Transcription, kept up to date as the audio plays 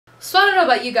So I don't know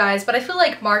about you guys, but I feel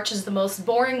like March is the most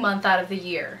boring month out of the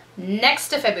year, next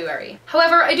to February.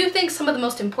 However, I do think some of the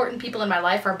most important people in my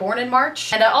life are born in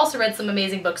March, and I also read some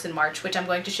amazing books in March, which I'm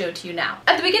going to show to you now.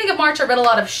 At the beginning of March, I read a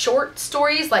lot of short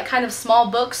stories, like kind of small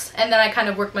books, and then I kind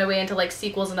of worked my way into like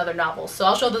sequels and other novels, so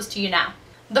I'll show those to you now.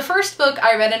 The first book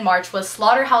I read in March was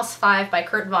Slaughterhouse-Five by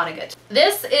Kurt Vonnegut.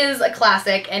 This is a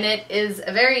classic, and it is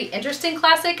a very interesting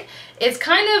classic. It's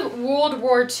kind of World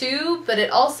War II, but it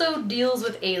also deals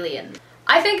with aliens.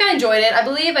 I think I enjoyed it. I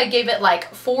believe I gave it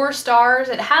like 4 stars.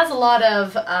 It has a lot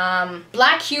of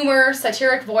black humor,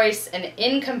 satiric voice, and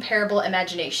incomparable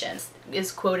imagination is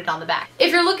quoted on the back.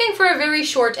 If you're looking for a very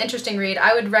short, interesting read,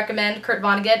 I would recommend Kurt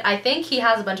Vonnegut. I think he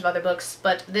has a bunch of other books,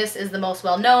 but this is the most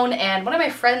well-known, and one of my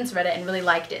friends read it and really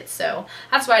liked it, so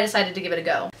that's why I decided to give it a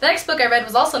go. The next book I read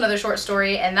was also another short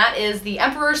story, and that is The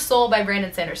Emperor's Soul by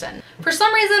Brandon Sanderson. For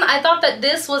some reason, I thought that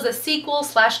this was a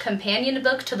sequel/companion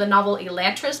book to the novel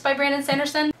Elantris by Brandon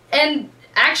Sanderson, and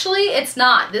actually, it's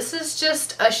not. This is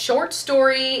just a short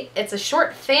story. It's a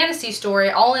short fantasy story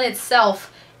all in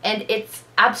itself, and it's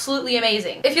absolutely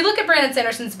amazing. If you look at Brandon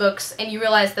Sanderson's books and you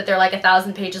realize that they're like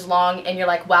 1,000 pages long and you're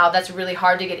like, wow, that's really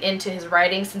hard to get into his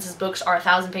writing since his books are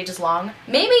 1,000 pages long,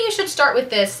 maybe you should start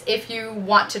with this if you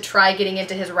want to try getting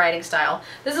into his writing style.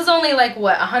 This is only like,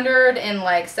 what,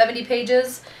 170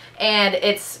 pages? And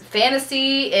it's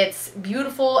fantasy, it's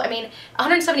beautiful. I mean,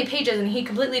 170 pages and he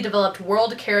completely developed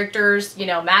world, characters, you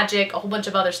know, magic, a whole bunch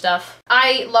of other stuff.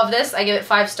 I love this. I give it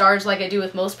 5 stars like I do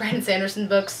with most Brandon Sanderson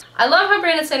books. I love how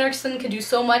Brandon Sanderson can do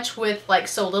so much with like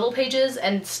so little pages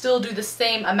and still do the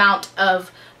same amount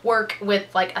of work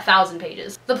with like 1,000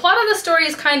 pages. The plot of the story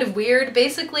is kind of weird.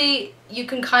 Basically, you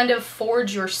can kind of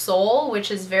forge your soul, which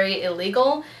is very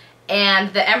illegal.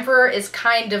 And the emperor is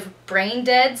kind of brain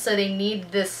dead, so they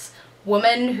need this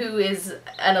woman who is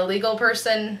an illegal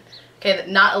person. Okay,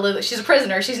 not illegal, she's a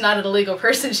prisoner, she's not an illegal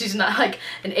person, she's not like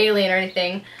an alien or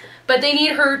anything. But they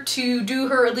need her to do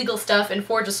her illegal stuff and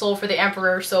forge a soul for the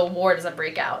emperor so war doesn't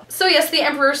break out. So yes, The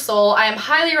Emperor's Soul. I am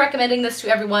highly recommending this to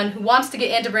everyone who wants to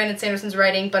get into Brandon Sanderson's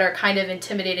writing but are kind of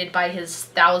intimidated by his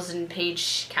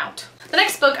 1,000-page count. The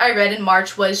next book I read in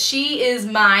March was She Is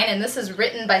Mine, and this is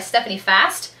written by Stephanie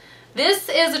Fast. This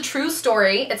is a true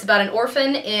story. It's about an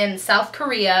orphan in South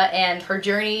Korea and her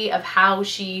journey of how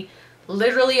she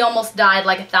literally almost died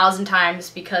like 1,000 times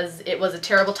because it was a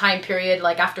terrible time period,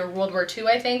 like after World War II,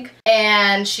 I think.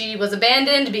 And she was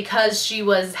abandoned because she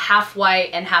was half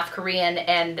white and half Korean,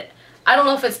 and I don't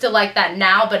know if it's still like that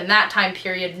now, but in that time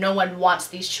period, no one wants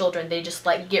these children. They just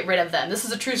like get rid of them. This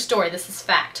is a true story. This is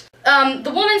fact.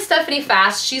 The woman, Stephanie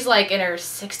Fast, she's like in her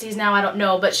 60s now, I don't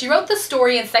know, but she wrote the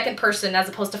story in second person as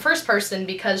opposed to first person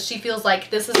because she feels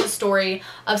like this is the story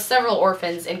of several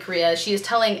orphans in Korea. She is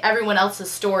telling everyone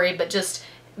else's story, but just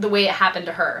the way it happened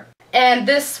to her. And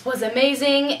this was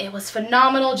amazing. It was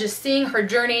phenomenal just seeing her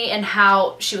journey and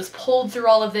how she was pulled through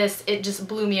all of this. It just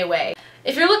blew me away.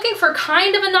 If you're looking for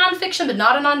kind of a nonfiction but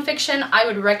not a nonfiction, I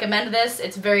would recommend this.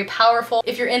 It's very powerful.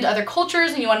 If you're into other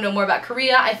cultures and you want to know more about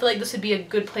Korea, I feel like this would be a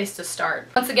good place to start.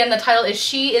 Once again, the title is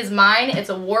She Is Mine. It's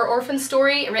a war orphan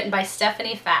story written by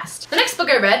Stephanie Fast. The next book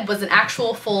I read was an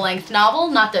actual full-length novel.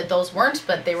 Not that those weren't,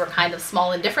 but they were kind of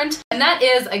small and different. And that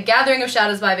is A Gathering of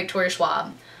Shadows by Victoria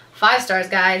Schwab. 5 stars,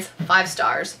 guys. 5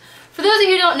 stars. For those of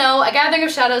you who don't know, A Gathering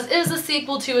of Shadows is a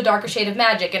sequel to A Darker Shade of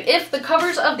Magic, and if the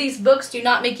covers of these books do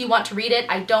not make you want to read it,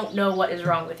 I don't know what is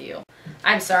wrong with you.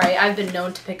 I'm sorry, I've been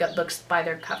known to pick up books by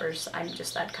their covers. I'm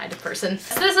just that kind of person.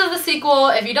 So this is the sequel.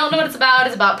 If you don't know what it's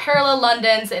about parallel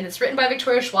Londons, and it's written by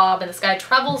Victoria Schwab, and this guy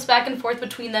travels back and forth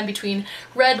between them, between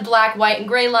red, black, white, and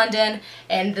gray London,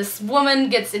 and this woman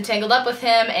gets entangled up with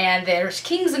him, and there's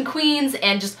kings and queens,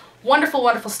 and just wonderful,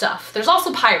 wonderful stuff. There's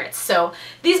also pirates, so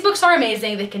these books are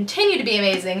amazing. They continue to be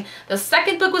amazing. The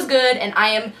second book was good, and I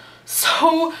am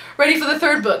so ready for the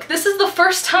third book. This is the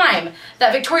first time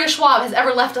that Victoria Schwab has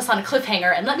ever left us on a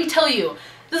cliffhanger, and let me tell you,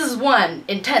 this is one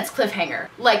intense cliffhanger.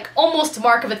 Like, almost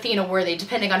Mark of Athena worthy,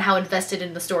 depending on how invested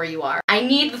in the story you are. I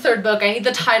need the third book, I need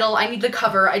the title, I need the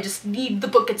cover, I just need the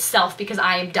book itself because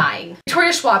I am dying.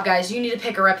 Victoria Schwab, guys, you need to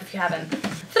pick her up if you haven't.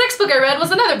 The next book I read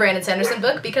was another Brandon Sanderson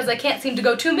book because I can't seem to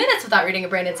go 2 minutes without reading a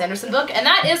Brandon Sanderson book, and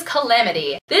that is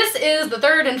Calamity. This is the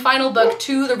third and final book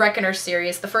to the Reckoner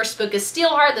series. The first book is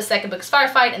Steelheart, the second book is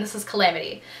Firefight, and this is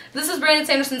Calamity. This is Brandon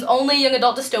Sanderson's only young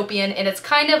adult dystopian, and it's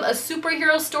kind of a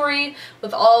superhero story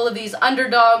with all of these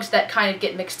underdogs that kind of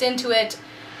get mixed into it.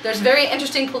 There's very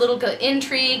interesting political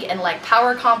intrigue and like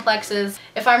power complexes.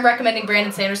 If I'm recommending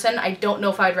Brandon Sanderson, I don't know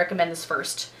if I'd recommend this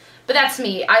first. But that's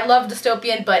me. I love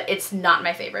dystopian, but it's not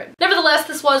my favorite. Nevertheless,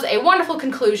 this was a wonderful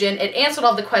conclusion. It answered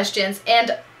all the questions,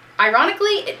 and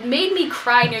ironically, it made me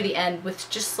cry near the end with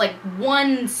just like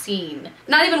one scene.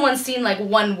 Not even one scene, like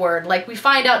one word. Like we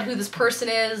find out who this person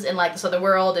is in like this other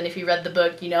world, and if you read the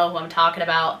book, you know who I'm talking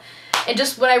about. And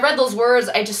just when I read those words,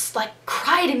 I just like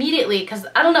cried immediately because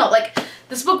I don't know, like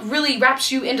this book really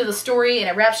wraps you into the story and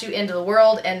it wraps you into the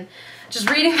world, and just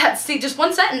reading that, see, just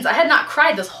one sentence, I had not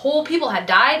cried. This whole people had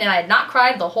died and I had not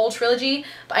cried the whole trilogy,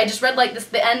 but I just read like this,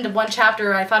 the end of one chapter,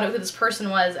 and I found out who this person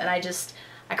was, and I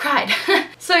cried.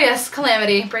 So yes,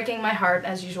 Calamity, breaking my heart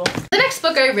as usual. The next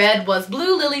book I read was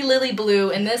Blue Lily Lily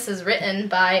Blue, and this is written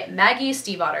by Maggie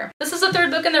Stiefvater. This is the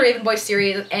third book in the Raven Boys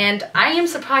series, and I am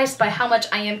surprised by how much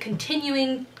I am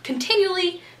continuing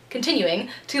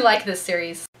to like this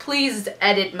series. Please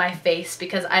edit my face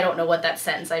because I don't know what that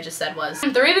sentence I just said was.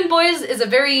 The Raven Boys is a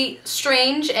very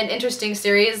strange and interesting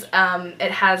series.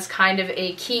 It has kind of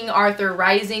a King Arthur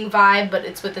Rising vibe, but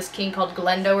it's with this king called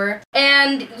Glendower.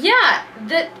 And yeah,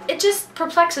 it just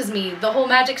perplexes me, the whole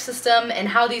magic system and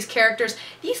how these characters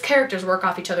work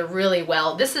off each other really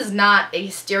well. This is not a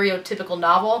stereotypical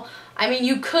novel. I mean,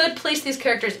 you could place these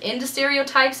characters into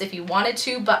stereotypes if you wanted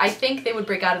to, but I think they would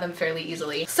break out of them fairly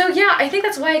easily. So yeah, I think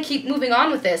that's why I keep moving on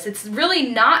with this. It's really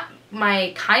not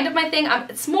my thing.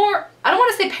 It's more, I don't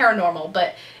want to say paranormal,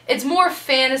 but it's more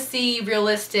fantasy,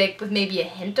 realistic, with maybe a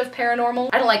hint of paranormal.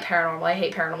 I don't like paranormal, I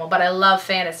hate paranormal, but I love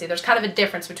fantasy. There's kind of a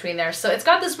difference between there. So it's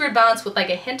got this weird balance with like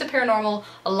a hint of paranormal,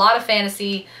 a lot of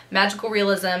fantasy, magical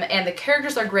realism, and the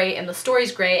characters are great and the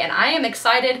story's great, and I am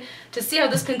excited to see how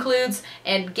this concludes,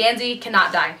 and Gansey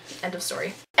cannot die. End of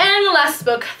story. And the last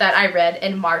book that I read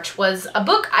in March was a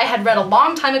book I had read a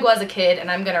long time ago as a kid,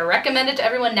 and I'm gonna recommend it to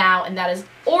everyone now, and that is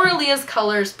Aurelia's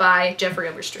Colors by Jeffrey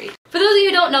Overstreet. For those of you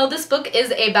who don't know, this book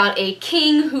is about a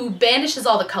king who banishes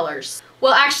all the colors.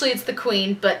 Well, actually it's the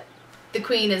queen, but the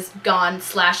queen is gone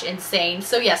 / insane.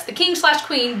 So yes, the king /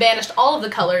 queen banished all of the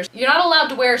colors. You're not allowed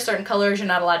to wear certain colors, you're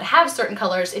not allowed to have certain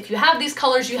colors. If you have these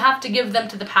colors, you have to give them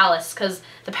to the palace, because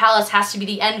the palace has to be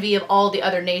the envy of all the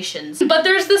other nations. But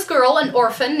there's this girl, an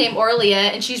orphan named Aurelia,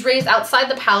 and she's raised outside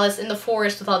the palace in the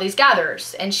forest with all these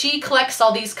gatherers. And she collects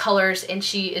all these colors, and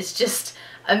she is just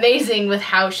amazing with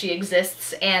how she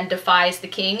exists and defies the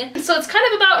king. So it's kind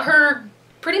of about her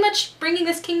pretty much bringing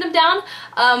this kingdom down.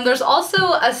 There's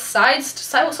also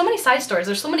so many side stories.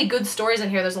 There's so many good stories in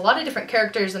here. There's a lot of different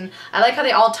characters, and I like how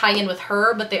they all tie in with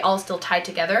her, but they all still tie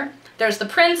together. There's the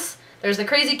prince, there's the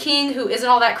crazy king who isn't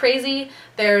all that crazy,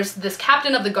 there's this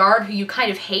captain of the guard who you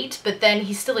kind of hate, but then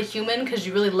he's still a human because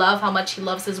you really love how much he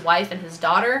loves his wife and his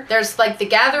daughter. There's like the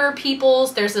gatherer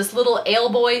peoples, there's this little ale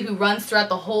boy who runs throughout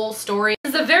the whole story.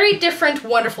 It's a very different,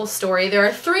 wonderful story. There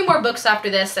are 3 more books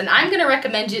after this, and I'm gonna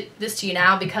recommend this to you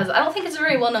now because I don't think it's a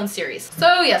very well-known series.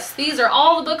 So yes, these are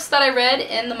all the books that I read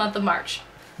in the month of March.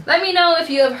 Let me know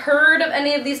if you have heard of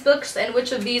any of these books and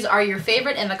which of these are your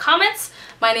favorite in the comments.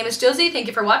 My name is Josie, thank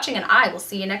you for watching, and I will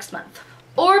see you next month.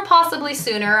 Or possibly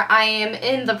sooner. I am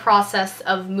in the process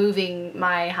of moving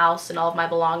my house and all of my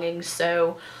belongings,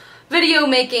 so video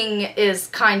making is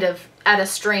kind of at a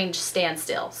strange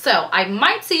standstill. So I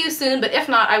might see you soon, but if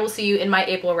not, I will see you in my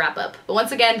April wrap-up. But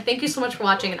once again, thank you so much for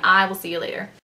watching, and I will see you later.